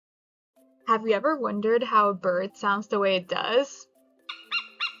Have you ever wondered how a bird sounds the way it does?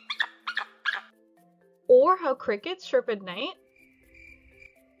 Or how crickets chirp at night?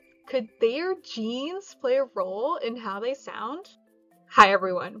 Could their genes play a role in how they sound? Hi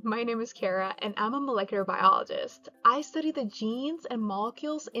everyone, my name is Kiara and I'm a molecular biologist. I study the genes and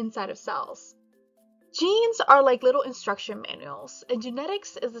molecules inside of cells. Genes are like little instruction manuals, and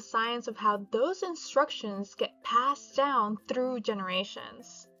genetics is the science of how those instructions get passed down through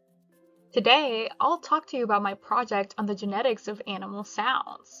generations. Today, I'll talk to you about my project on the genetics of animal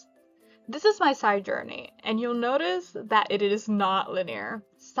sounds. This is my side journey, and you'll notice that it is not linear.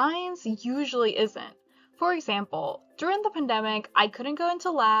 Science usually isn't. For example, during the pandemic, I couldn't go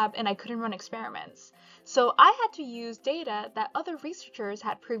into lab and I couldn't run experiments, so I had to use data that other researchers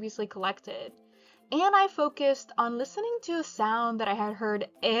had previously collected. And I focused on listening to a sound that I had heard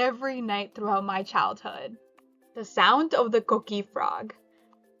every night throughout my childhood. The sound of the coquí frog.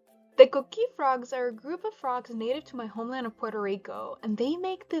 The coquí frogs are a group of frogs native to my homeland of Puerto Rico, and they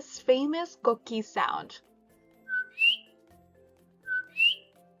make this famous coquí sound.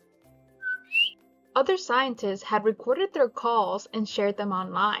 Other scientists had recorded their calls and shared them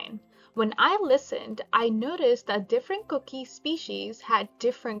online. When I listened, I noticed that different coquí species had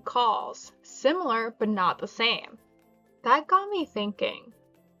different calls, similar but not the same. That got me thinking,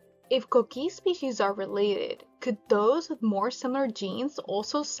 if coquí species are related, could those with more similar genes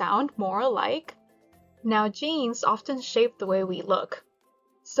also sound more alike? Now, genes often shape the way we look.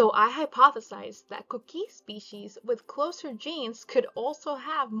 So I hypothesized that coquí species with closer genes could also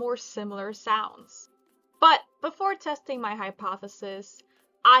have more similar sounds. But before testing my hypothesis,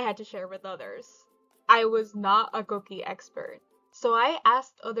 I had to share with others. I was not a coquí expert, so I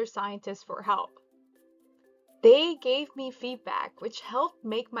asked other scientists for help. They gave me feedback which helped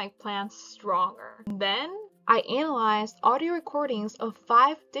make my plans stronger. Then I analyzed audio recordings of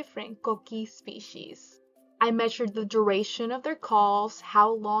 5 different coquí species. I measured the duration of their calls,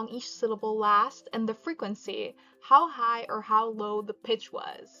 how long each syllable lasts, and the frequency, how high or how low the pitch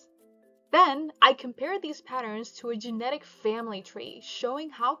was. Then, I compared these patterns to a genetic family tree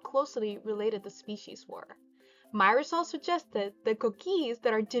showing how closely related the species were. My results suggested that coquís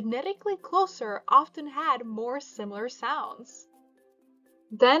that are genetically closer often had more similar sounds.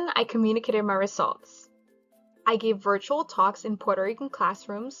 Then, I communicated my results. I gave virtual talks in Puerto Rican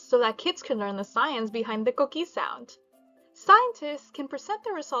classrooms so that kids could learn the science behind the coquí sound. Scientists can present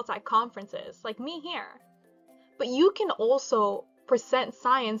their results at conferences, like me here. But you can also present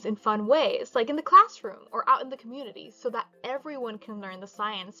science in fun ways, like in the classroom or out in the community, so that everyone can learn the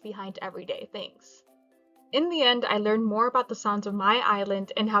science behind everyday things. In the end, I learned more about the sounds of my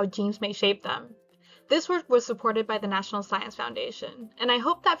island and how genes may shape them. This work was supported by the National Science Foundation, and I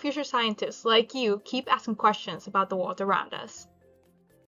hope that future scientists like you keep asking questions about the world around us.